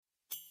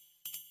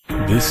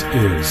This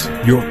is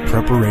your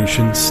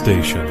preparation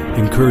station,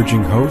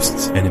 encouraging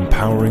hosts and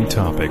empowering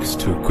topics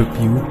to equip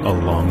you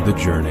along the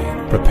journey.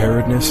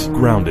 Preparedness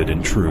grounded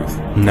in truth.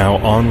 Now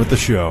on with the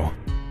show.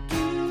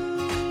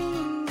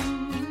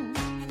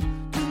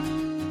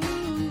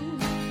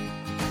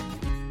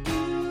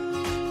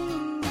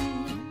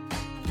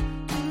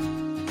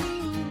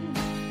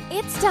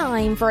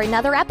 Time for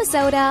another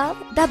episode of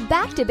the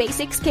Back to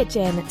Basics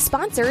Kitchen,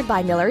 sponsored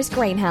by Miller's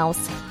Grain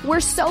House. We're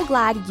so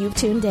glad you've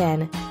tuned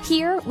in.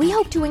 Here, we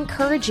hope to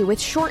encourage you with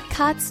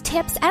shortcuts,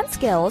 tips, and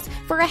skills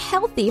for a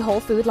healthy whole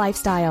food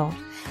lifestyle.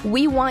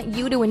 We want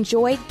you to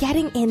enjoy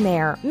getting in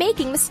there,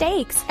 making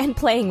mistakes, and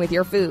playing with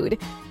your food.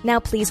 Now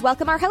please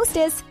welcome our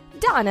hostess,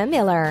 Donna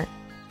Miller.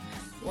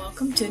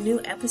 Welcome to a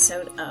new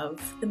episode of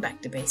the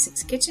Back to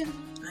Basics Kitchen.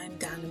 I'm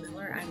Donna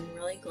Miller. I'm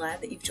really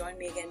glad that you've joined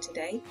me again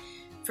today.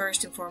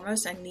 First and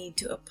foremost, I need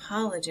to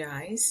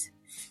apologize.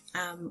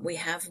 We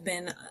have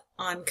been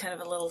on kind of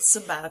a little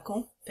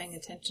sabbatical, paying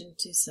attention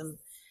to some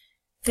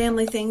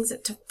family things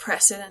that took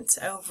precedence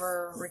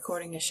over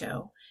recording a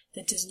show.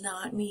 That does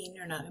not mean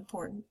you're not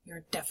important.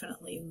 You're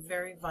definitely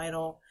very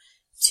vital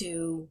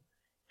to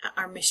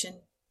our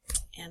mission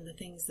and the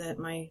things that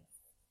my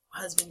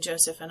husband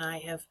Joseph and I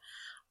have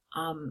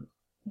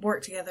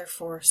worked together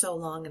for so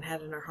long and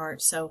had in our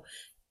hearts. So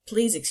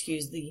please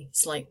excuse the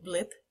slight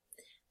blip.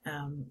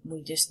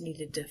 We just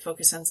needed to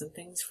focus on some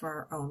things for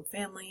our own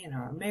family and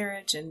our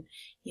marriage. And,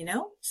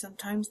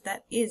 sometimes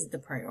that is the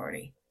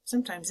priority.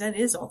 Sometimes that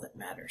is all that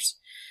matters.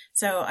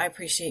 So I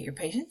appreciate your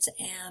patience,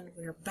 and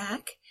we're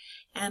back.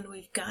 And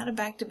we've got a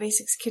Back to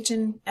Basics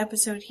Kitchen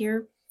episode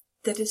here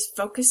that is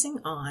focusing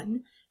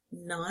on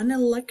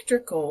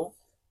non-electrical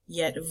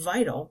yet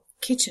vital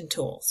kitchen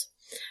tools.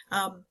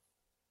 I'm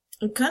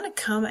going to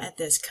come at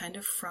this kind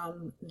of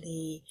from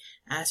the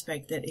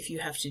aspect that if you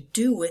have to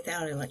do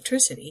without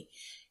electricity,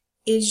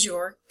 is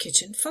your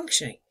kitchen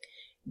functioning?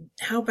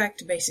 How back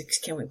to basics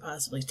can we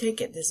possibly take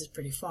it? This is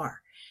pretty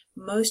far.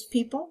 Most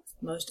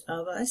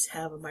of us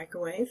have a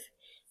microwave.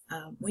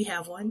 We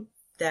have one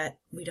that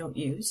we don't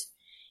use.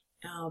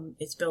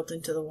 It's built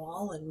into the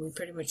wall, and we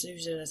pretty much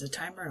use it as a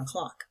timer and a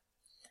clock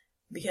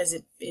because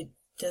it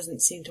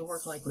doesn't seem to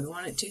work like we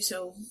want it to,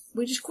 so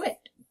we just quit.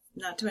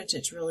 Not to mention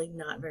it's really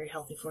not very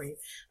healthy for you.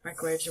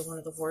 Microwaves are one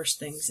of the worst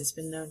things. It's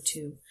been known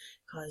to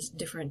cause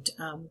different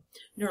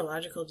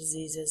neurological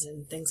diseases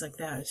and things like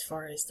that as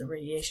far as the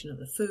radiation of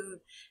the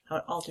food, how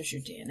it alters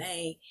your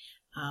DNA.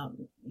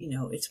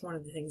 It's one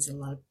of the things a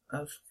lot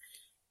of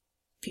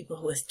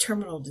people with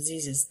terminal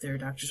diseases, their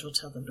doctors will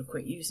tell them to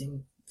quit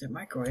using their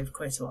microwave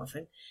quite so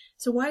often.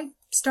 So why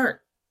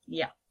start?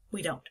 Yeah,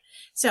 we don't.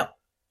 So,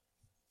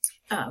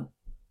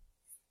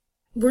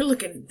 we're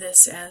looking at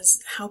this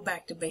as how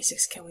back to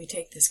basics can we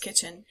take this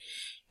kitchen.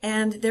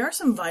 And there are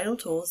some vital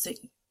tools that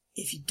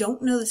if you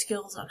don't know the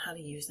skills on how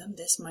to use them,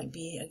 this might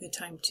be a good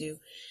time to,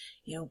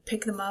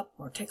 pick them up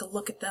or take a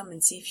look at them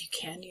and see if you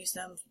can use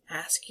them.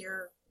 Ask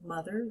your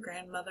mother,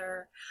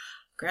 grandmother,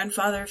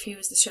 grandfather, if he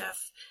was the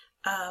chef,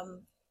 how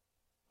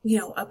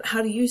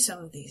to use some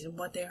of these and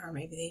what they are.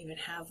 Maybe they even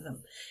have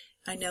them.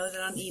 I know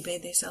that on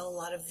eBay they sell a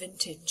lot of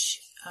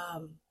vintage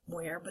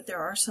ware, but there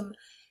are some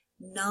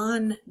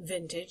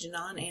non-vintage,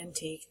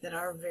 non-antique that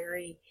are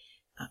very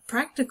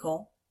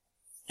practical,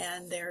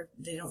 and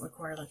they don't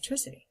require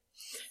electricity.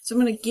 So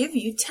I'm going to give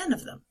you 10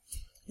 of them.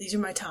 These are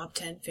my top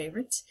 10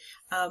 favorites.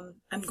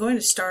 I'm going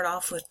to start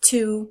off with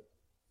two,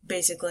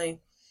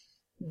 basically,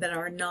 that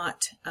are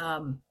not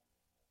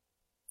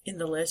in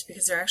the list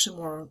because they're actually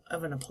more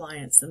of an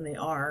appliance than they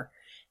are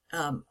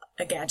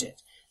a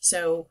gadget.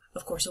 So,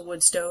 of course, a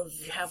wood stove,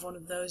 if you have one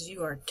of those,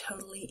 you are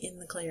totally in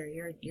the clear.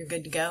 You're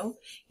good to go.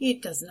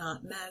 It does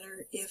not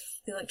matter if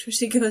the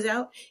electricity goes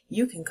out.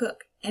 You can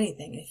cook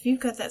anything. If you've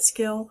got that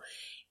skill,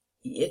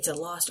 it's a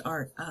lost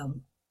art.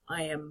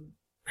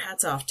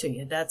 Hats off to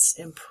you. That's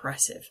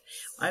impressive.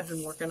 I've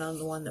been working on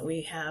the one that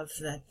we have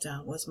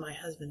that was my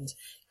husband's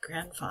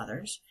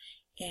grandfather's,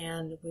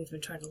 and we've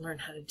been trying to learn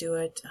how to do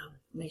it,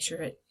 make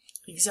sure it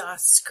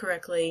exhausts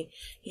correctly.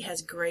 He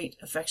has great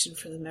affection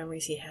for the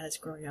memories he has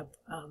growing up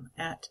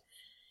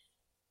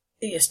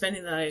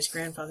spending the night at his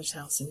grandfather's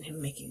house and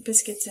him making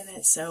biscuits in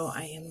it. So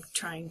I am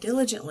trying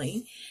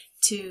diligently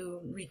to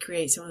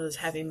recreate some of those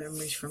happy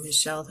memories from his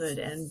childhood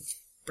and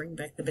bring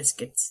back the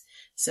biscuits.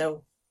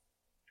 So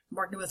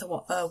working with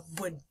a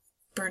wood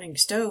burning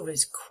stove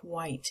is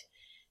quite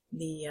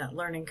the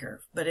learning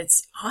curve, but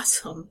it's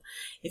awesome.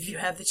 If you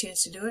have the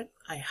chance to do it,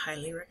 I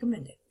highly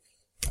recommend it.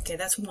 Okay,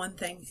 that's one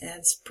thing, and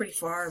it's pretty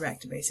far back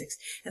to basics.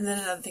 And then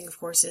another thing, of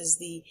course, is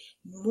the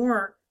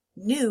more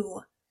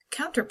new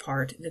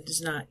counterpart that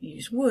does not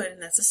use wood,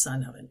 and that's a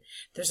sun oven.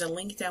 There's a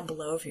link down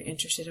below if you're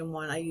interested in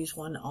one. I use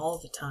one all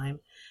the time,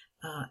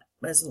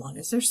 as long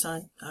as there's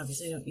sun.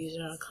 Obviously, don't use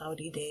it on a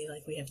cloudy day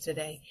like we have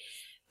today.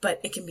 But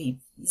it can be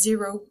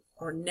 0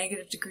 or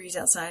negative degrees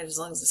outside. As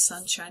long as the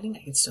sun's shining,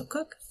 I can still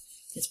cook.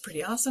 It's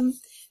pretty awesome.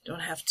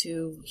 Don't have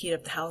to heat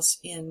up the house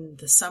in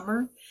the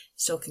summer.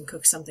 Still can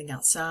cook something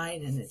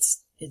outside, and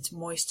it's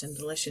moist and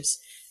delicious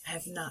I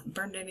have not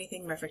burned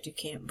anything. Matter of fact, you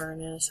can't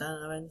burn in a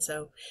sun oven.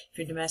 So if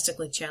you're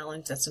domestically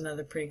challenged, that's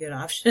another pretty good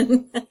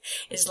option.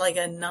 It's like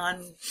a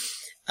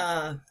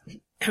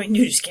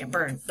you just can't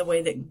burn the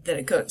way that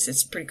it cooks.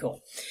 It's pretty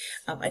cool.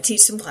 I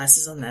teach some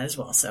classes on that as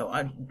well. So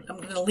I'm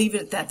going to leave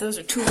it at that. Those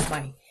are two of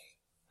my,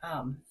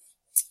 I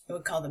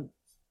would call them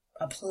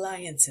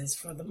appliances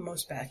for the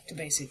most back to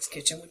basics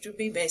kitchen, which would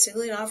be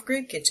basically an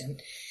off-grid kitchen,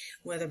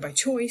 whether by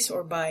choice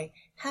or by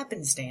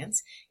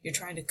happenstance. You're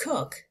trying to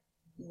cook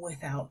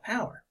without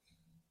power.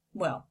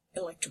 Well,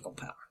 electrical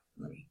power.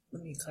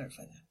 Let me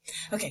clarify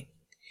that. Okay.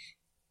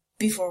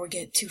 Before we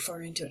get too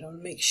far into it, I want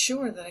to make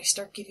sure that I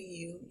start giving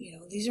you,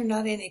 these are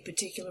not in a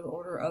particular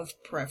order of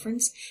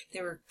preference.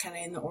 They were kind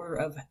of in the order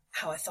of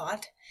how I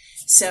thought.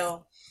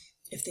 So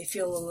if they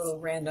feel a little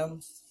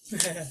random,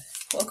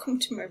 welcome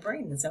to my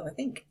brain. That's how I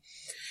think.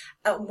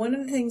 One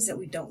of the things that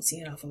we don't see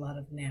an awful lot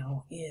of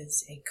now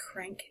is a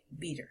crank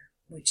beater,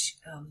 which,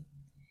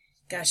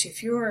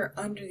 if you're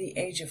under the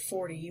age of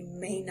 40, you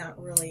may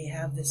not really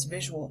have this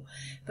visual,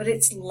 but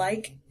it's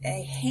like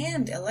a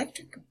hand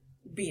electric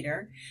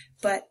beater,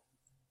 but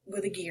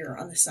with a gear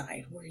on the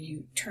side where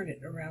you turn it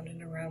around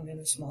and around in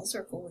a small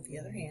circle with the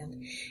other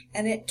hand,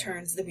 and it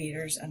turns the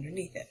beaters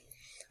underneath it.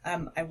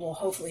 I will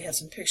hopefully have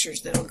some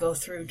pictures that'll go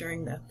through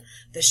during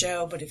the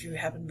show, but if you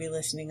happen to be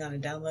listening on a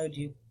download,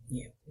 you're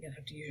going to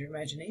have to use your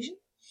imagination.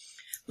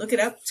 Look it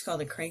up. It's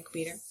called a crank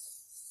beater.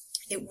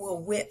 It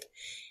will whip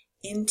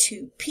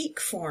into peak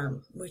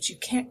form, which you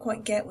can't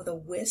quite get with a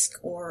whisk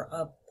or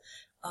a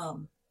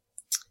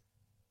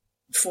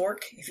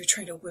fork if you're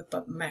trying to whip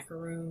up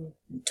macaroon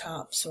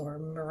tops or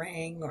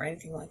meringue or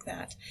anything like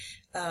that.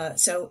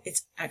 So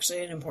it's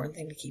actually an important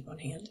thing to keep on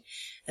hand.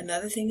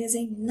 Another thing is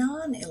a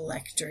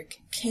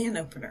non-electric can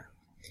opener.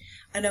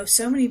 I know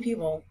so many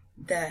people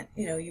that,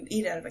 you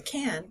eat out of a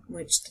can,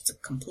 which that's a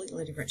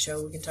completely different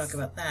show. We can talk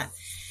about that,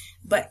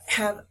 but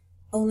have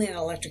only an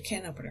electric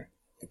can opener.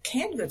 The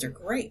canned goods are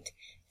great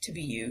to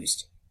be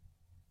used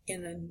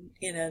in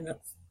a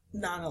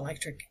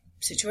non-electric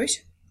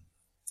situation.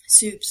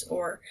 Soups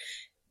or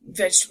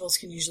vegetables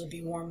can usually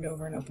be warmed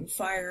over an open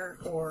fire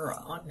or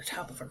on the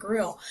top of a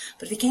grill.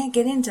 But if you can't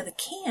get into the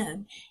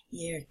can,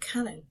 you're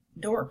kind of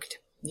dorked,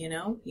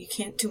 You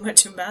can't do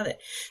much about it.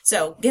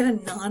 So get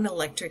a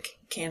non-electric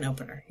can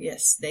opener.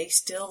 Yes, they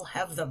still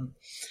have them.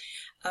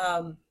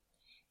 The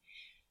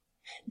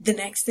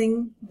next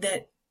thing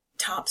that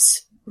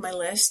tops my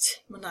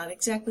list, well, not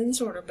exactly in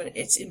this order, but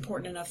it's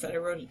important enough that I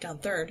wrote it down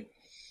third,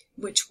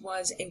 which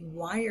was a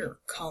wire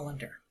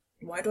colander.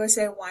 Why do I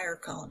say a wire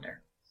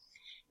colander?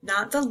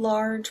 Not the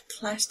large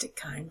plastic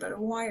kind, but a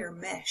wire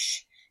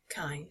mesh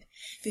kind,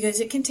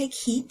 because it can take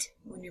heat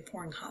when you're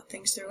pouring hot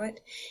things through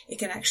it. It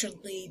can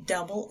actually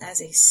double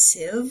as a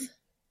sieve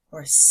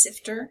or a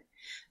sifter.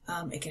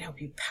 It can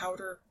help you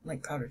powder,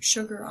 like powdered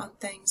sugar on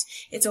things.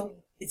 It's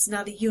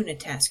not a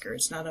unitasker.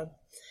 It's not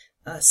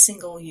a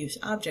single-use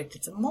object.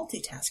 It's a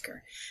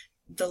multitasker.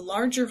 The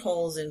larger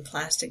holes in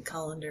plastic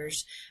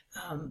colanders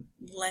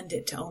lend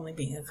it to only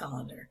being a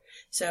colander.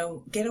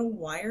 So get a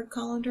wire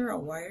colander, a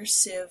wire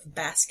sieve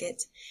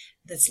basket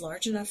that's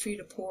large enough for you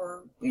to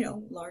pour,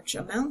 large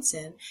amounts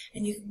in,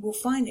 and you will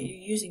find that you're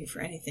using it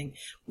for anything.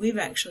 We've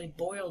actually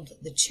boiled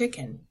the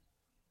chicken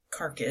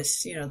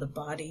carcass, the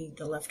body,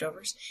 the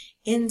leftovers,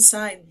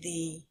 inside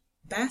the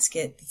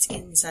basket that's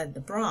inside the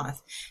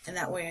broth, and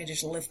that way I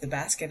just lift the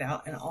basket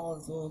out and all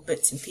of the little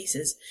bits and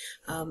pieces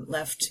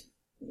left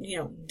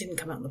didn't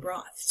come out in the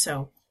broth.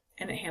 So,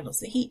 and it handles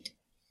the heat.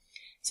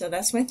 So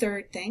that's my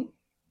third thing.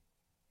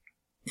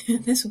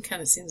 This one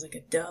kind of seems like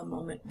a dumb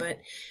moment, but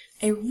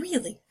a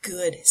really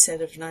good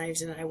set of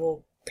knives, and I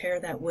will pair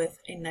that with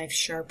a knife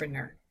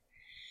sharpener.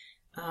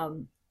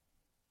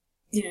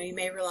 You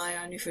may rely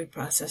on your food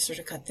processor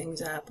to cut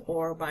things up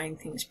or buying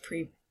things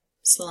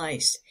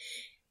pre-sliced.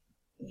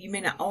 You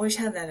may not always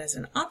have that as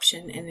an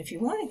option, and if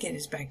you want to get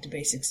as back to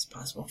basics as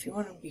possible, if you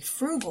want to be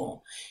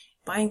frugal,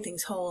 buying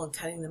things whole and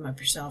cutting them up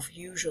yourself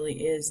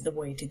usually is the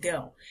way to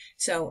go.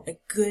 So a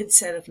good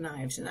set of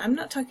knives, and I'm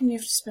not talking you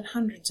have to spend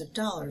hundreds of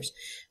dollars,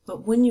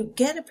 but when you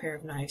get a pair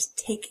of knives,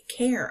 take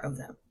care of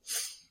them.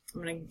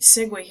 I'm going to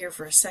segue here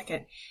for a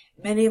second.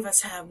 Many of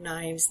us have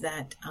knives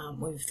that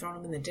we've thrown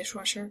them in the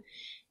dishwasher,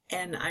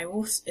 and I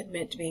will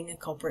admit to being a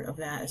culprit of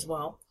that as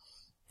well.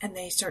 And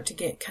they start to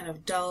get kind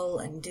of dull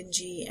and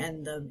dingy,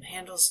 and the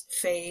handles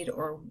fade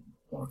or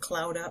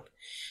cloud up.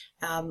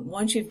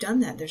 Once you've done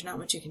that, there's not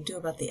much you can do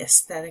about the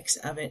aesthetics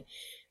of it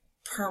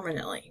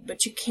permanently.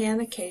 But you can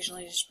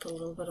occasionally just put a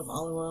little bit of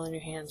olive oil in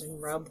your hands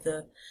and rub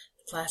the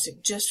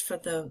plastic just for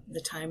the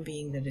time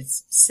being that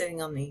it's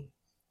sitting on the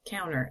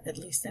counter. At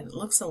least then it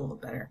looks a little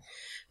better.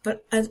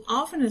 But as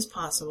often as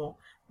possible,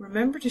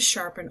 remember to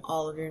sharpen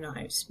all of your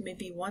knives.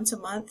 Maybe once a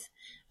month,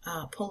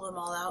 pull them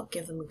all out,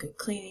 give them a good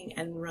cleaning,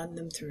 and run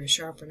them through a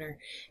sharpener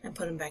and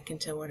put them back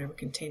into whatever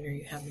container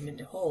you have them in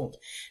to hold.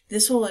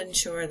 This will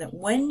ensure that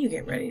when you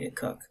get ready to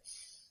cook,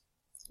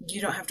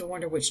 you don't have to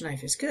wonder which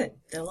knife is good.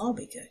 They'll all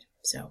be good.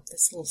 So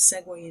that's a little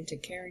segue into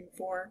caring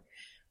for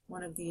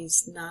one of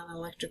these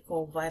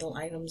non-electrical vital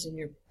items in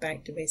your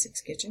back to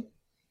basics kitchen.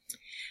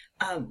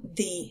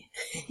 The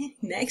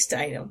next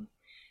item,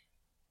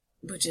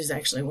 which is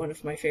actually one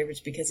of my favorites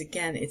because,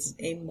 again, it's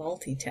a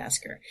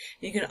multitasker.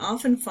 You can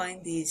often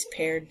find these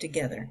paired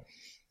together.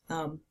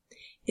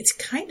 It's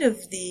kind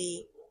of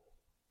the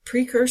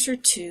precursor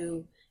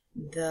to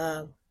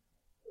the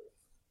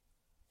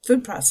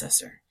food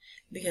processor,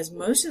 because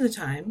most of the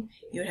time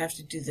you would have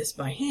to do this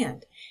by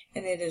hand,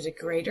 and it is a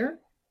grater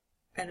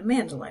and a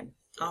mandolin.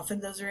 Often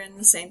those are in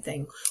the same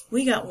thing.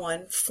 We got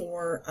one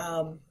for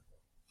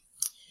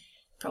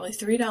probably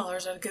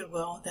 $3 at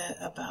Goodwill that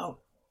about,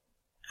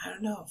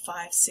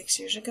 5-6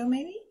 years ago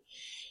maybe,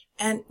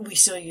 and we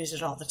still use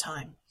it all the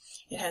time.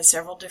 It has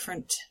several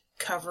different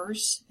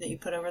covers that you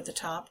put over the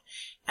top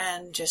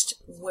and just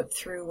whip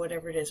through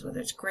whatever it is, whether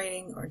it's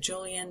grating or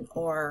julienne,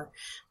 or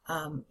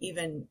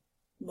even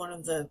one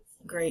of the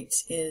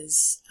grates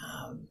is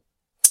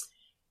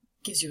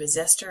gives you a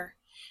zester,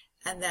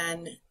 and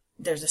then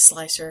there's a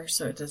slicer,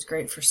 so it does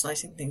great for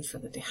slicing things for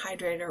the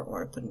dehydrator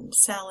or put into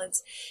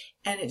salads,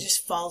 and it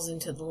just falls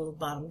into the little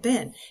bottom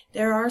bin.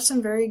 There are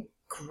some very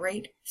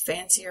great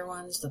fancier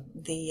ones, the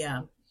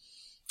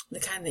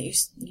kind that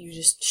you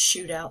just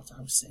shoot out.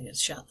 I would say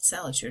it's a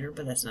salad shooter,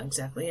 but that's not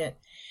exactly it.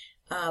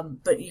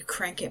 But you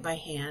crank it by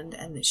hand,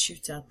 and it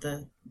shoots out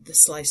the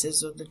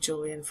slices or the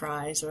julienne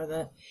fries or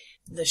the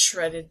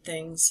shredded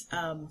things.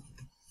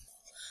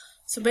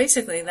 So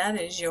basically,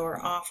 that is your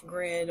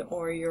off-grid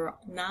or your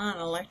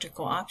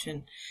non-electrical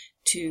option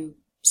to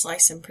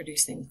slice and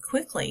produce things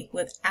quickly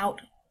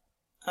without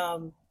a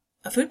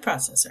food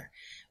processor.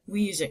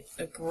 We use it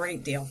a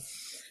great deal.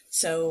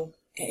 So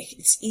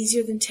it's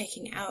easier than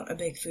taking out a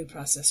big food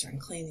processor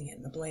and cleaning it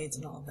and the blades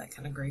and all of that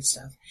kind of great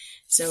stuff.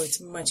 So it's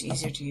much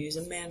easier to use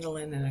a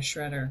mandolin and a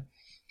shredder,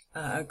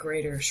 a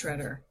grater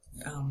shredder,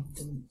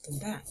 than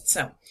that.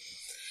 So,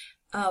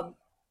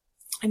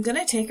 I'm going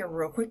to take a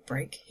real quick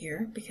break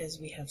here because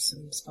we have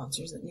some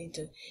sponsors that need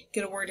to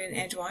get a word in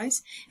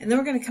edgewise. And then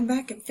we're going to come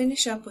back and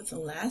finish up with the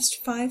last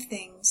 5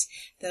 things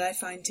that I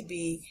find to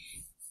be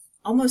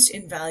almost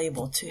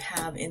invaluable to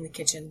have in the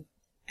kitchen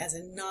as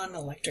a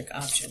non-electric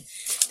option.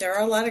 There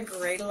are a lot of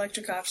great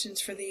electric options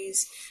for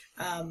these.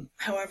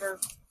 However,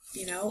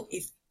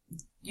 if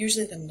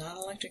usually the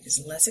non-electric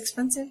is less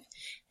expensive,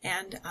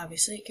 and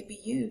obviously it can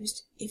be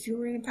used if you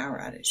were in a power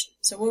outage.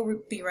 So we'll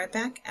be right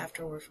back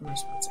after a word from our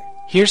sponsor.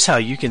 Here's how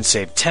you can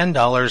save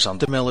 $10 on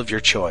the mill of your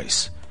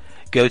choice.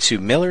 Go to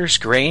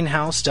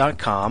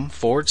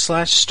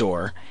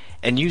millersgrainhouse.com/store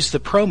and use the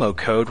promo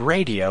code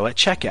RADIO at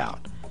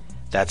checkout.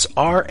 That's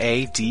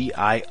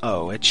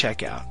RADIO at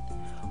checkout.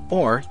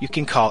 Or you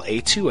can call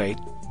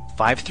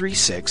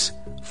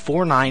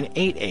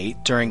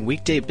 828-536-4988 during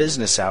weekday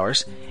business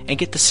hours and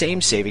get the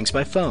same savings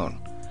by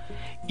phone.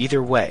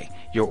 Either way,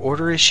 your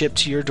order is shipped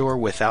to your door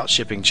without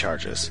shipping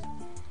charges.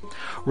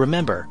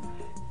 Remember,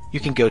 you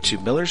can go to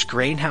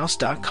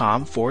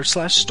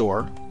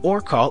millersgrainhouse.com/store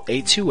or call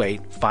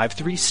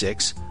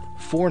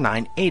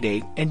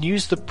 828-536-4988 and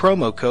use the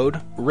promo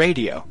code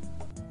RADIO.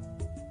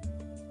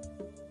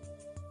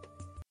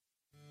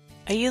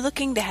 Are you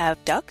looking to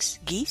have ducks,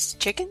 geese,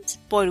 chickens?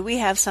 Boy, do we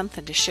have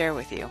something to share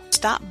with you.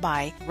 Stop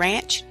by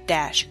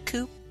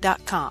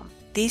ranch-coop.com.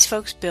 These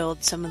folks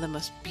build some of the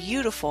most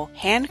beautiful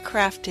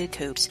handcrafted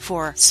coops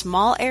for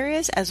small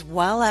areas as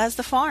well as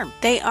the farm.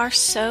 They are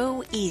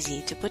so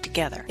easy to put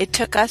together. It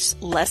took us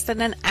less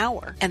than an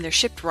hour, and they're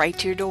shipped right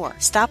to your door.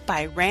 Stop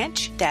by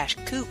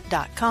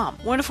ranch-coop.com.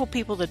 Wonderful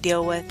people to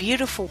deal with,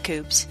 beautiful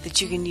coops that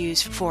you can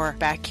use for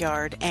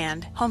backyard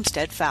and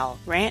homestead fowl.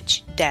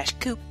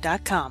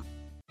 ranch-coop.com.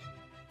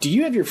 Do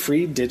you have your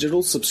free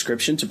digital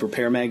subscription to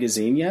Prepare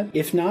Magazine yet?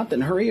 If not, then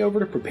hurry over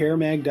to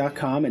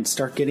preparemag.com and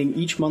start getting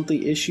each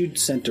monthly issue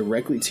sent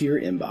directly to your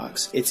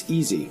inbox. It's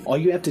easy. All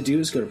you have to do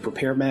is go to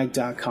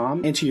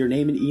preparemag.com, enter your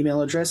name and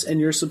email address, and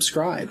you're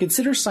subscribed.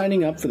 Consider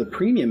signing up for the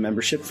premium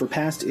membership for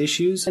past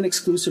issues and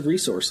exclusive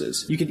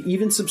resources. You can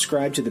even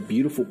subscribe to the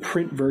beautiful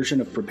print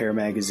version of Prepare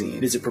Magazine.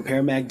 Visit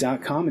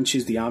preparemag.com and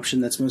choose the option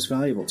that's most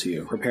valuable to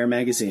you. Prepare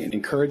Magazine,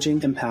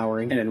 encouraging,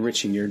 empowering, and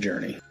enriching your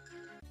journey.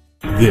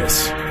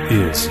 This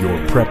is your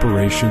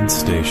preparation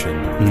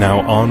station.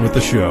 Now on with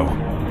the show.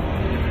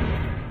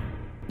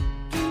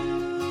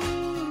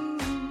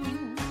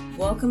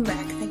 Welcome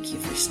back. Thank you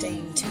for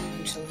staying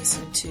tuned to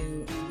listen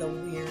to the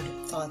weird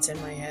thoughts in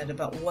my head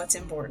about what's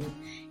important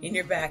in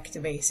your Back to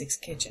Basics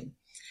kitchen.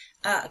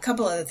 A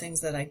couple other things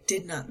that I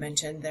did not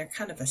mention. They're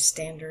kind of a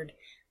standard,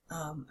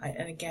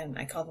 and again,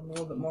 I call them a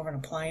little bit more of an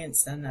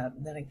appliance than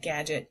a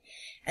gadget,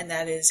 and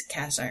that is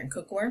cast iron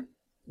cookware.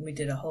 We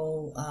did a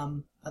whole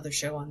other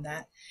show on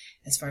that.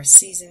 As far as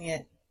seasoning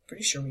it,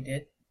 pretty sure we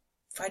did.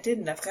 If I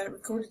didn't, I've got it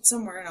recorded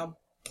somewhere and I'll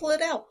pull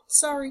it out.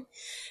 Sorry.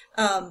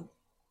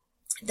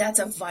 That's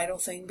a vital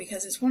thing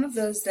because it's one of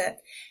those that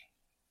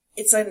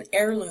it's an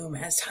heirloom.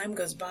 As time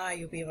goes by,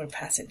 you'll be able to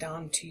pass it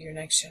down to your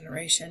next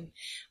generation.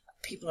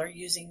 People are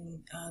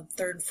using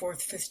 3rd,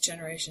 4th, 5th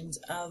generations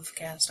of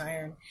cast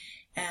iron,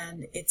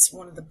 and it's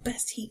one of the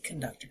best heat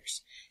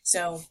conductors.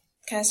 So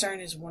cast iron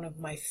is one of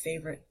my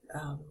favorite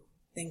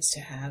things to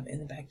have in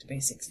the Back to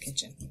Basics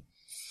kitchen.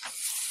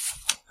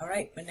 All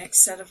right, my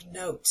next set of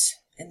notes,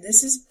 And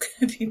this is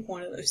going to be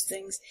one of those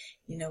things,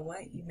 you know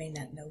what? You may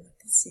not know what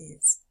this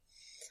is.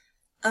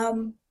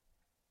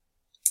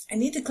 I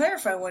need to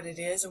clarify what it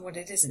is and what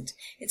it isn't.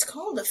 It's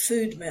called a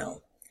food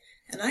mill.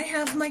 And I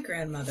have my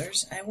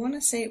grandmother's. I want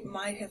to say it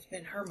might have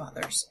been her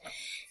mother's.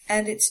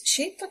 And it's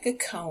shaped like a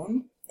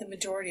cone. The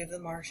majority of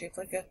them are shaped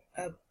like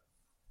a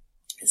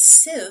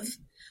sieve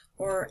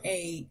or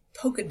a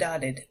polka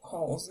dotted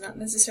holes. Not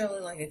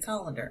necessarily like a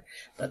colander,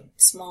 but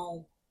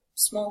small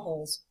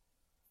holes.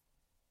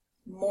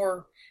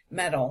 More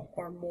metal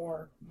or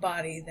more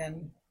body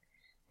than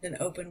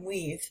open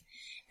weave.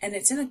 And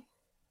it's in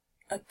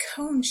a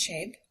cone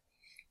shape.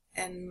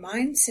 And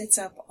mine sits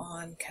up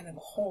on kind of a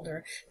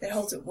holder that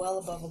holds it well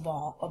above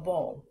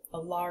a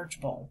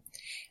large bowl.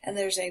 And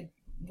there's a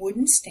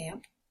wooden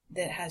stamp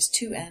that has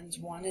two ends.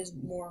 One is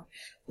more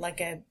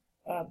like a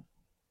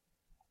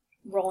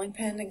rolling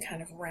pin and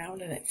kind of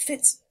round, and it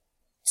fits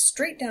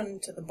straight down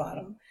into the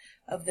bottom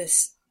of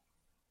this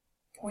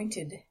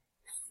pointed,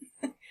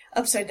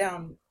 upside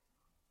down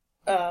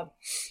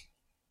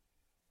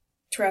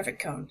traffic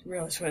cone.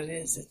 Really, that's what it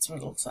is. It's what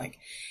it looks like.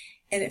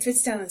 And it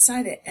fits down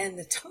inside it, and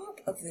the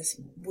top of this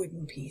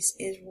wooden piece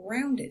is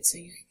rounded, so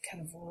you can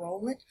kind of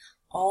roll it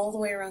all the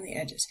way around the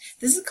edges.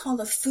 This is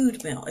called a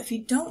food mill. If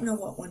you don't know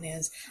what one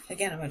is,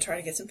 again, I'm going to try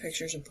to get some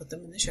pictures and put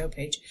them in the show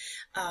page.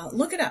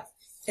 Look it up.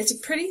 It's a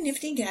pretty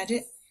nifty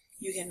gadget.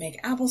 You can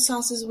make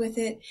applesauces with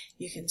it.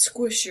 You can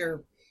squish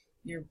your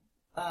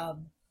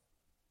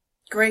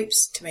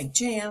grapes to make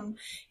jam.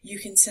 You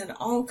can send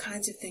all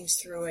kinds of things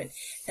through it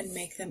and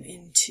make them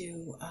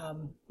into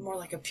more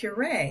like a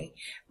puree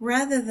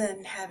rather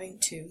than having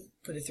to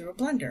put it through a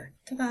blender.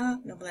 Ta-da!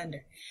 No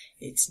blender.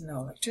 It's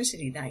no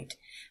electricity night.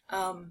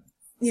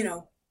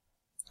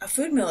 A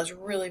food mill is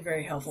really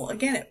very helpful.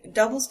 Again, it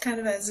doubles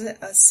kind of as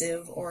a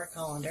sieve or a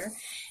colander,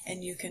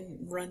 and you can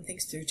run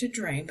things through to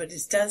drain, but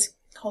it does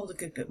hold a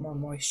good bit more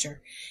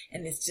moisture.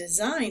 And it's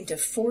designed to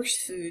force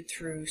food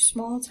through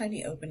small,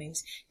 tiny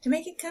openings to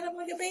make it kind of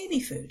like a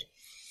baby food.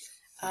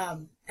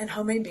 And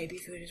homemade baby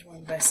food is one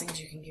of the best things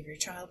you can give your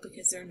child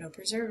because there are no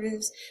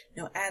preservatives,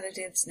 no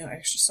additives, no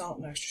extra salt,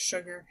 no extra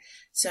sugar.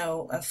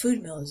 So a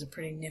food mill is a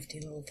pretty nifty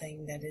little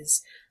thing that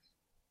is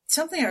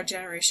something our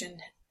generation,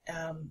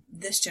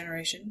 this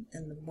generation,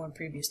 and the one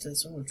previous to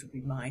this one, which would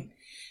be mine,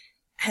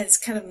 has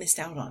kind of missed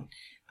out on.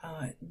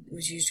 It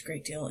was used a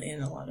great deal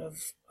in a lot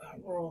of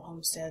rural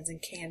homesteads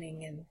and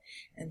canning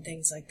and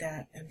things like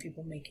that, and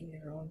people making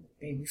their own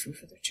baby food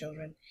for their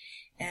children.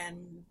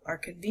 And our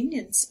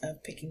convenience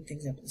of picking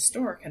things up at the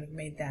store kind of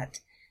made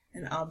that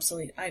an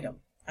obsolete item.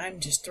 I'm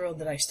just thrilled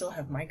that I still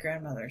have my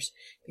grandmother's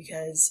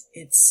because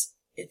it's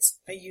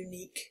a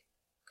unique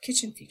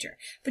kitchen feature.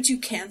 But you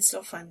can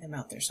still find them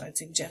out there, so I'd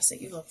suggest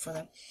that you look for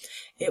them.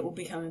 It will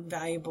become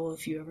invaluable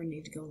if you ever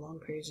need to go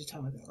long periods of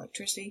time without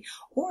electricity,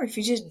 or if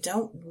you just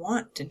don't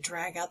want to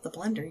drag out the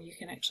blender, you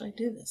can actually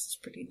do this. It's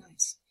pretty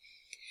nice.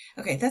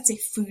 Okay, that's a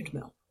food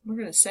mill. We're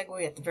going to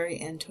segue at the very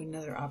end to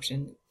another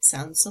option. It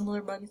sounds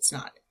similar, but it's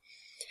not.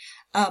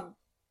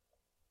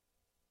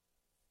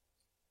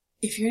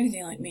 If you're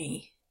anything like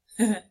me,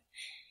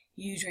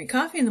 you drink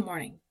coffee in the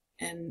morning,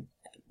 and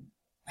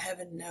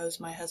heaven knows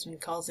my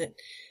husband calls it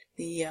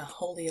the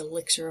holy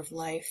elixir of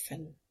life,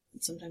 and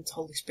sometimes the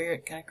Holy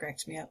Spirit kind of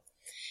cracks me up.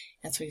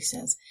 That's what he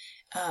says.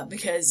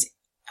 Because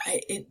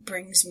it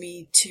brings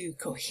me to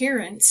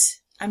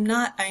coherence. I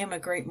am a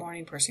great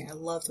morning person. I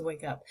love to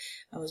wake up.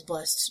 I was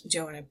blessed.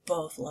 Joe and I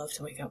both love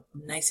to wake up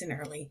nice and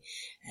early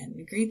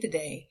and greet the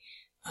day.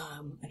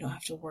 I don't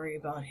have to worry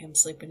about him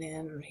sleeping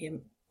in or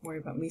him worry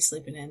about me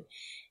sleeping in.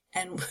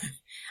 And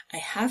I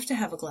have to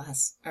have a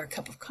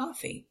cup of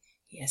coffee.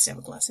 He has to have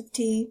a glass of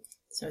tea,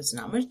 so it's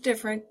not much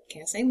different.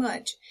 Can't say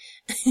much.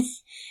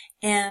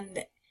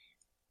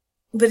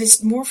 But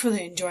it's more for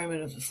the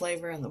enjoyment of the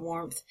flavor and the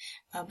warmth.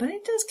 But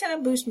it does kind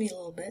of boost me a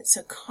little bit.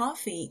 So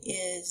coffee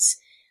is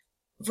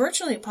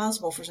virtually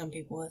impossible for some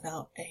people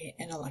without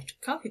an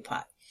electric coffee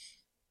pot.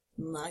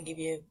 I'll give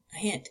you a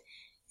hint.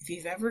 If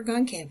you've ever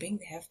gone camping,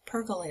 they have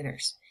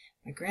percolators.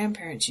 My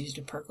grandparents used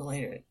a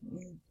percolator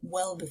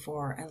well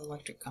before an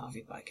electric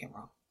coffee pot came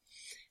along.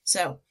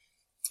 So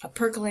a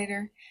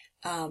percolator,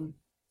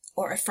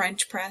 or a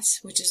French press,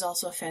 which is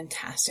also a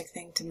fantastic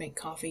thing to make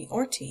coffee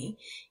or tea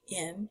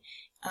in.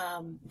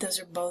 Those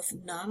are both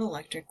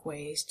non-electric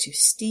ways to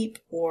steep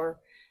or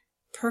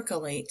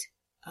percolate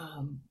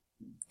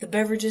the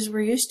beverages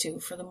we're used to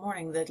for the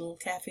morning, the little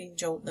caffeine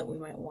jolt that we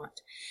might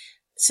want.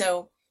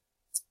 So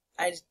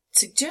I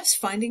suggest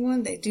finding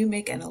one. They do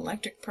make an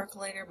electric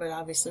percolator, but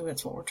obviously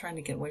that's what we're trying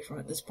to get away from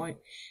at this point,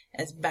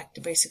 as back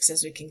to basics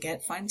as we can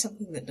get. Find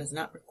something that does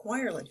not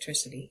require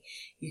electricity.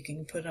 You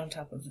can put it on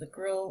top of the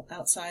grill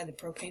outside, the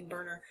propane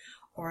burner,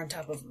 or on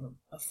top of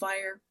a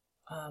fire,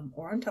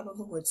 or on top of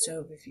a wood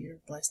stove if you're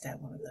blessed to have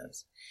one of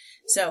those.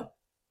 So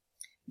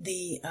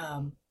the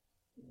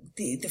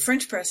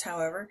French press,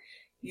 however,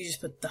 you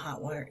just put the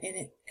hot water in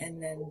it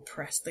and then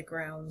press the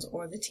grounds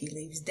or the tea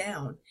leaves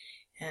down,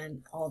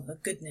 and all the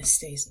goodness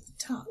stays at the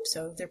top.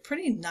 So they're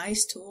pretty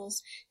nice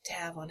tools to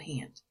have on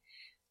hand.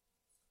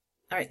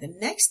 All right, the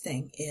next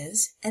thing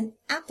is an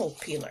apple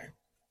peeler.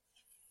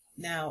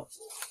 Now,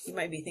 you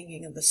might be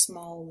thinking of the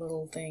small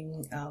little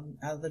thing out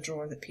of the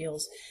drawer that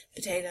peels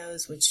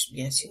potatoes, which,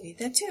 yes, you need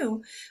that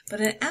too.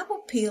 But an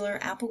apple peeler,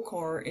 apple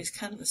core, is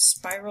kind of a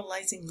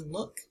spiralizing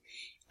look.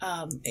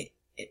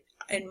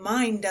 And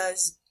mine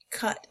does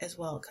cut as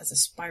well. It cuts a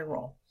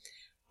spiral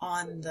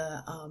on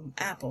the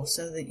apple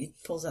so that it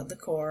pulls out the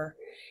core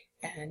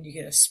and you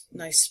get a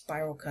nice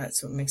spiral cut,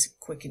 so it makes it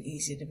quick and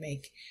easy to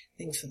make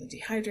things for the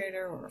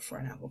dehydrator or for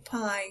an apple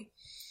pie.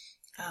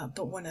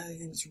 But one other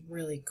thing that's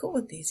really cool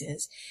with these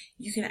is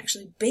you can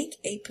actually bake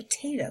a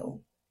potato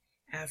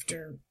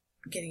after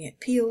getting it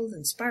peeled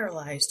and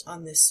spiralized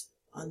on this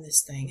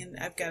thing. And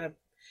I've got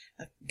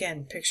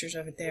again pictures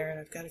of it there,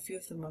 and I've got a few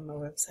of them on my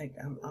website,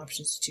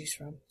 options to choose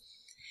from.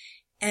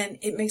 And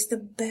it makes the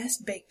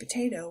best baked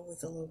potato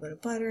with a little bit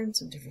of butter and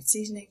some different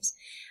seasonings,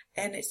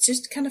 and it's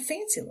just kind of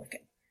fancy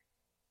looking.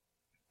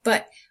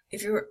 But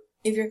if you're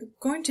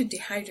going to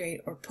dehydrate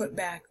or put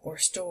back or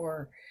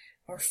store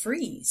or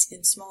freeze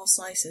in small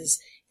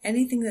slices,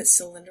 anything that's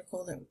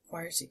cylindrical that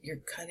requires that you're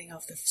cutting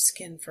off the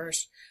skin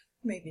first,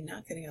 maybe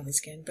not cutting off the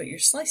skin, but you're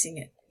slicing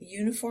it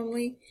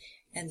uniformly,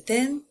 and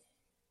then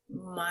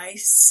my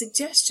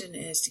suggestion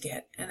is to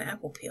get an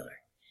apple peeler.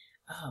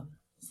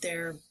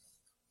 They're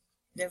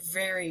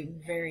very,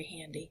 very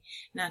handy.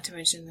 Not to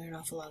mention they're an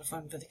awful lot of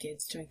fun for the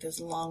kids to make those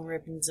long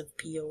ribbons of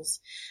peels.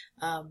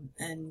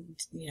 And,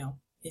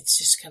 it's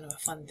just kind of a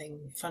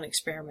fun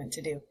experiment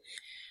to do.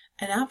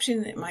 An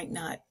option that might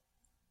not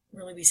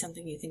really be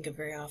something you think of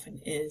very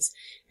often is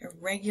a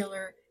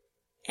regular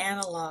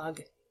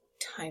analog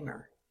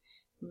timer.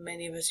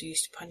 Many of us are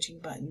used to punching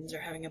buttons or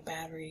having a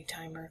battery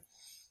timer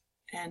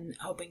and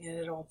hoping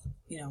that it'll,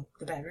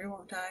 the battery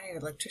won't die or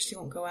electricity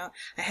won't go out.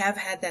 I have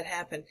had that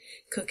happen,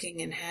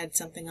 cooking and had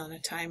something on a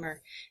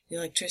timer. The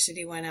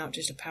electricity went out,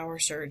 just a power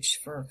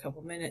surge for a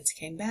couple minutes,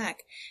 came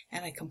back,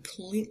 and I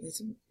completely, it's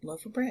a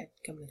loaf of bread,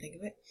 come to think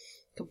of it,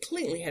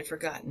 completely had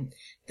forgotten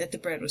that the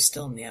bread was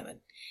still in the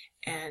oven.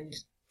 And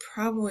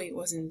probably it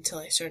wasn't until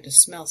I started to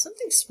smell,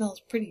 something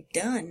smells pretty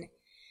done,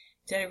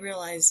 that I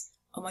realized,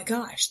 oh my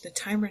gosh, the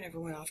timer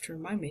never went off to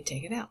remind me to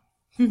take it out.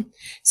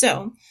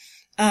 So,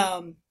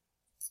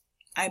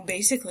 I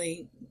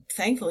basically,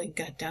 thankfully,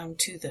 got down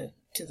to the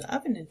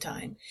oven in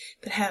time.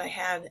 But had I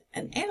had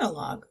an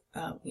analog,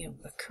 a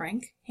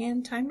crank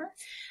hand timer,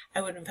 I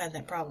wouldn't have had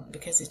that problem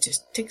because it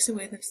just ticks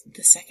away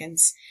the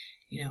seconds,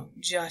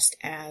 just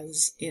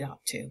as it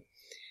ought to.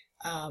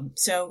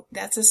 So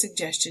that's a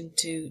suggestion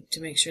to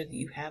make sure that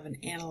you have an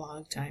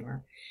analog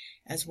timer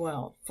as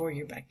well for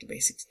your Back to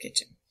Basics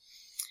kitchen.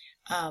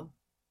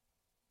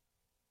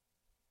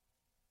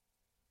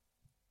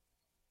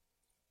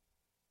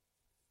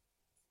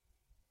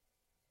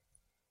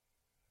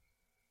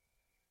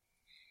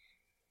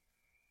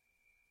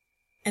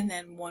 And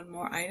then one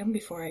more item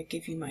before I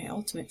give you my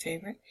ultimate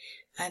favorite,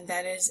 and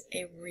that is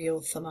a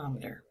real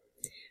thermometer.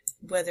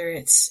 Whether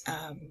it's,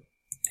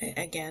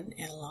 again,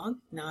 analog,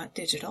 not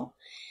digital,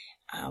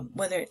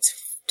 whether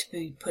it's to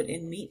be put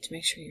in meat to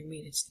make sure your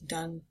meat is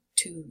done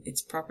to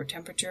its proper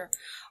temperature,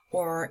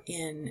 or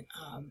in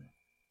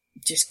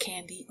just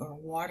candy or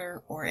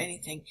water or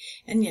anything.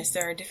 And yes,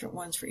 there are different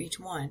ones for each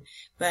one,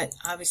 but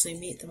obviously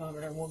meat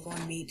thermometer will go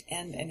in meat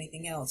and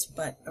anything else,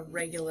 but a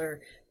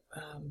regular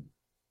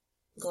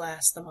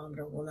glass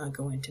thermometer will not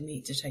go into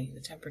meat to tell you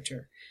the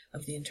temperature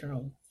of the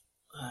internal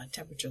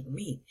temperature of the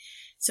meat.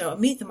 So a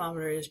meat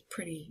thermometer is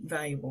pretty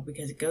valuable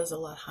because it goes a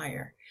lot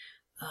higher.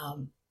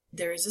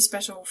 There is a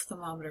special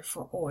thermometer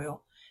for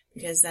oil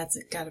because that's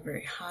got a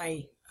very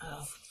high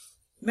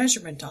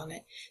measurement on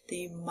it that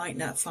you might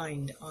not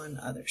find on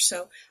others.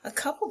 So a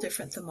couple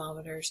different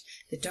thermometers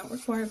that don't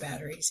require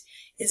batteries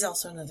is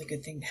also another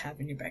good thing to have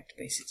in your Back to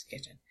Basics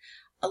kitchen.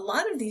 A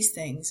lot of these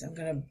things, I'm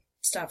going to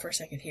stop for a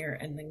second here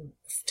and then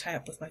tie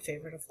up with my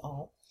favorite of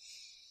all.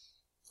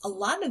 A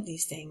lot of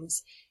these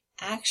things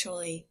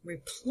actually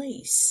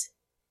replace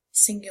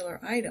singular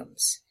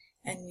items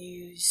and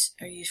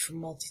are used for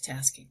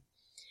multitasking.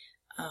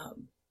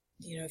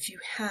 If you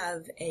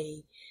have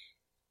an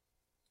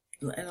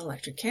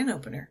electric can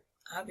opener,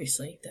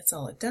 obviously that's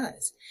all it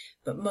does.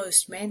 But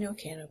most manual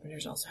can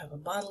openers also have a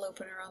bottle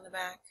opener on the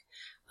back.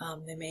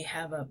 They may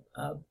have a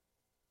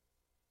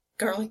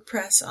garlic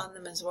press on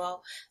them as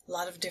well. A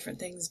lot of different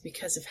things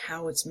because of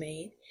how it's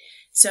made.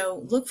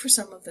 So look for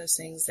some of those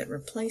things that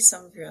replace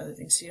some of your other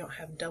things so you don't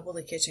have double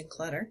the kitchen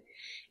clutter.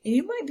 And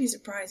you might be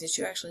surprised that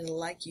you actually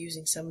like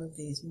using some of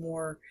these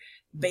more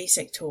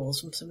basic tools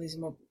from some of these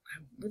more,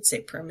 I would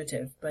say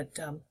primitive, but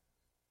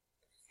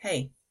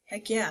hey,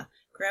 heck yeah,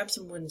 grab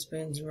some wooden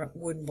spoons and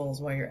wooden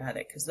bowls while you're at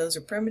it, because those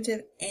are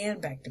primitive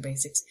and Back to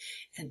Basics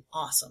and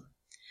awesome.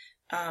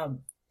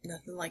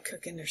 Nothing like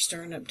cooking or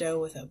stirring up dough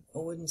with a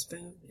wooden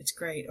spoon. It's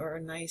great. Or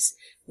a nice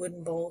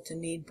wooden bowl to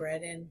knead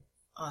bread in.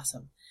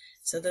 Awesome.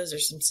 So those are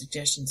some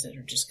suggestions that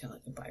are just kind of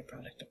like a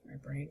byproduct of my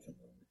brain for the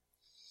moment.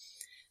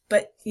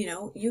 But,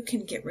 you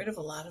can get rid of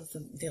a lot of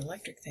the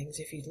electric things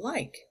if you'd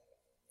like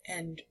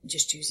and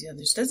just use the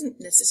others. Doesn't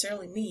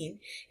necessarily mean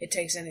it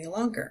takes any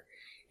longer.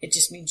 It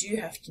just means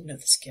you have to know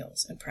the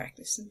skills and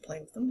practice and play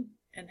with them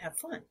and have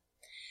fun.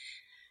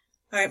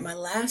 All right, my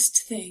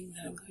last thing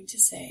that I'm going to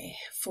say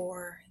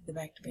for the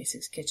Back to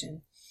Basics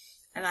kitchen,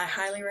 and I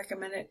highly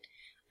recommend it.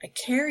 I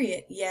carry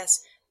it,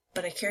 yes,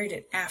 but I carried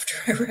it after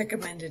I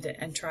recommended it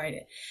and tried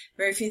it.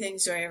 Very few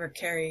things do I ever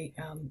carry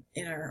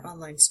in our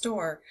online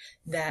store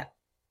that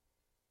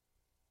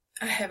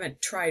I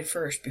haven't tried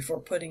first before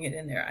putting it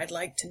in there. I'd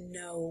like to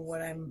know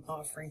what I'm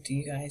offering to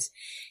you guys,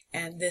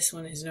 and this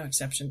one is no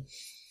exception.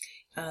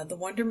 The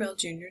Wonder Mill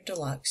Junior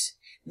Deluxe.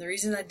 And the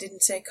reason I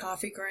didn't say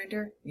coffee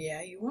grinder,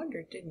 yeah, you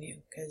wondered, didn't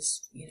you?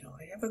 Because,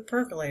 I have a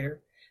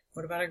percolator.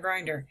 What about a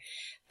grinder?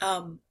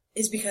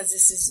 Is because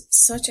this is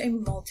such a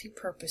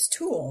multi-purpose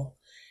tool,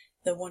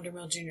 the Wonder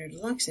Mill Junior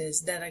Deluxe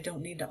is, that I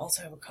don't need to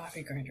also have a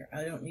coffee grinder.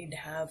 I don't need to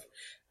have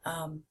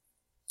a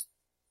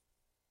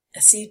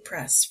seed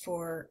press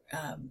for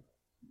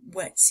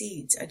wet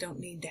seeds. I don't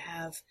need to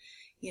have,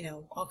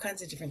 all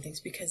kinds of different things,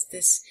 because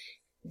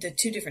the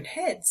two different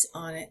heads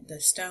on it, the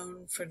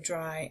stone for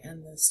dry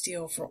and the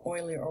steel for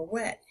oily or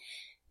wet,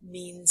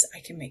 means I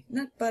can make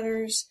nut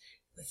butters.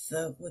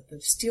 With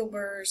the steel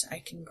burrs, I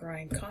can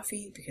grind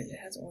coffee because it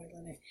has oil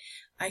in it.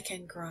 I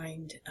can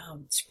grind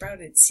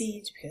sprouted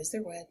seeds because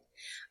they're wet.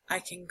 I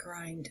can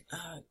grind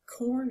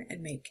corn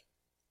and make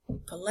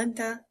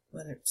polenta,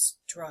 whether it's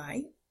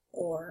dry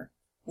or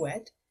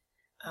wet.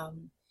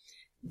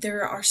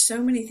 There are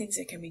so many things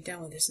that can be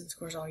done with this, and of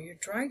course all your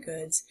dry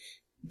goods,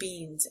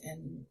 beans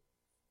and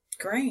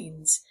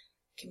grains,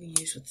 can be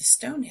used with the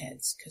stone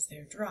heads because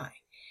they're dry.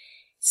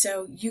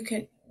 So you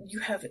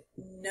have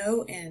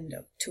no end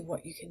to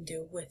what you can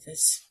do with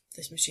this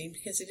machine,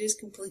 because it is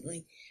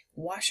completely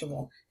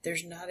washable.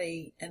 There's not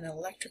an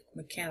electric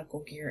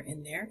mechanical gear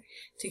in there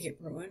to get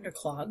ruined or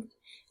clogged.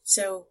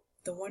 So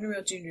the Wonder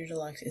Mill Junior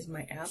Deluxe is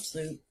my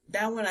absolute,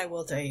 that one I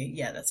will tell you,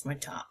 yeah, that's my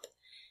top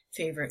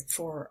favorite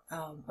for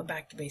a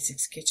Back to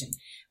Basics kitchen.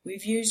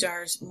 We've used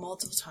ours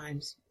multiple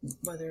times,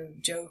 whether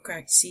Joe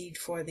cracked seed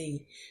for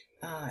the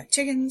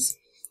chickens,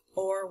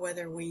 or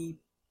whether we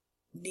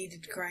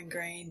needed to grind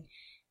grain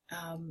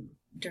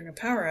during a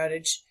power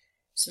outage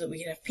so that we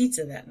could have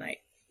pizza that night,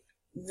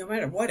 no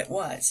matter what it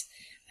was.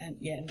 And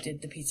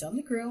did the pizza on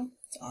the grill.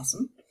 It's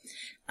awesome.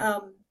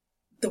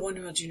 The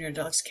Wonder Mill Junior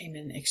Deluxe came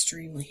in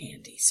extremely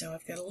handy. So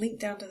I've got a link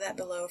down to that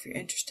below if you're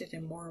interested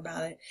in more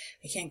about it.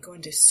 I can't go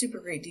into super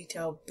great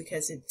detail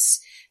because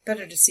it's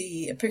better to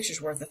see a picture's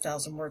worth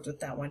 1,000 words with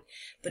that one.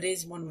 But it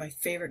is one of my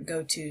favorite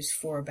go-tos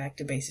for a Back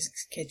to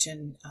Basics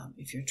kitchen.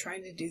 If you're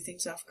trying to do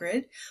things off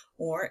grid,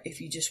 or if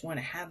you just want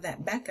to have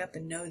that backup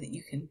and know that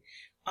you can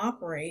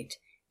operate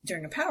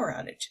during a power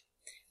outage.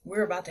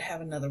 We're about to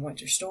have another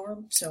winter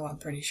storm, so I'm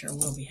pretty sure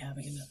we'll be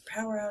having another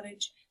power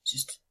outage.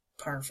 Just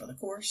par for the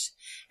course.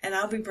 And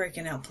I'll be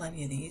breaking out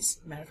plenty of these.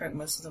 Matter of fact,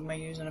 most of them I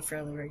use on a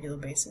fairly regular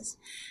basis.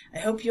 I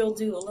hope you'll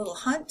do a little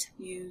hunt.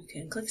 You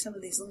can click some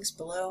of these links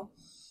below.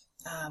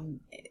 I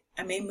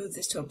may move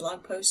this to a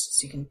blog post,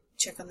 so you can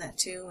check on that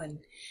too, and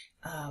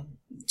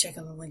check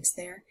on the links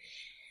there.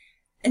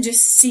 And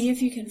just see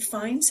if you can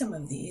find some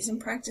of these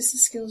and practice the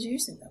skills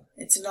using them.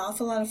 It's an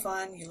awful lot of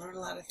fun. You learn a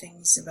lot of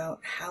things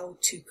about how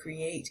to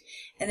create.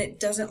 And it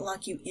doesn't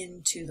lock you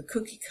into the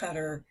cookie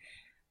cutter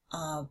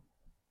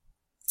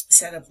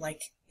setup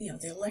like, the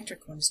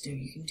electric ones do.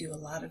 You can do a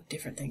lot of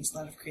different things, a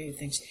lot of creative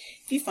things.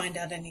 If you find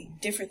out any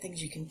different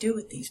things you can do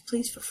with these,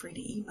 please feel free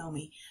to email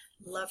me.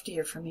 I'd love to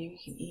hear from you. You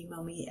can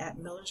email me at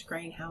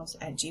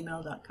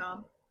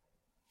millersgrainhouse@gmail.com.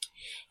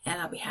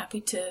 And I'll be happy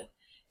to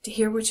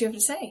hear what you have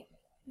to say.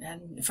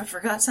 And if I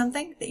forgot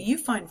something that you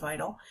find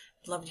vital,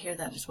 I'd love to hear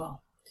that as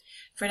well.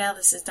 For now,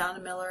 this is Donna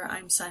Miller.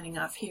 I'm signing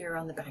off here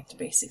on the Back to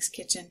Basics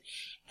Kitchen,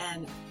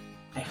 and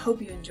I hope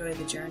you enjoy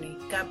the journey.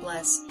 God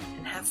bless,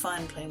 and have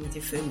fun playing with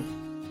your food.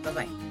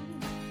 Bye-bye.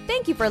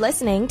 Thank you for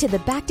listening to the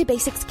Back to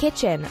Basics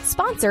Kitchen,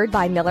 sponsored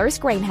by Miller's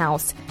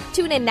Grainhouse.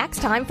 Tune in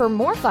next time for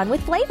more fun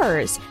with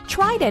flavors,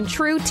 tried and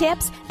true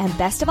tips, and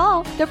best of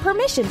all, the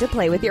permission to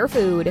play with your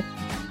food.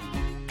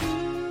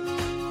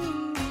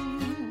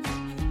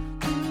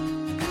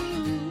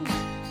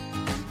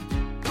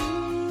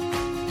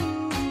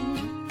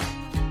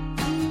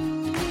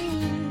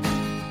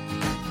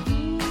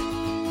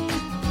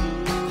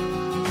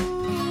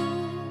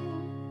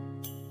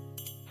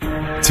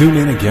 Tune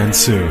in again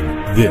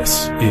soon.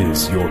 This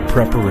is your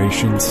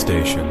preparation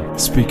station,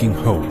 speaking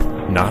hope,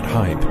 not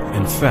hype,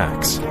 and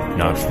facts,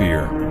 not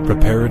fear.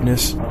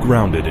 Preparedness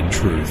grounded in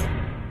truth.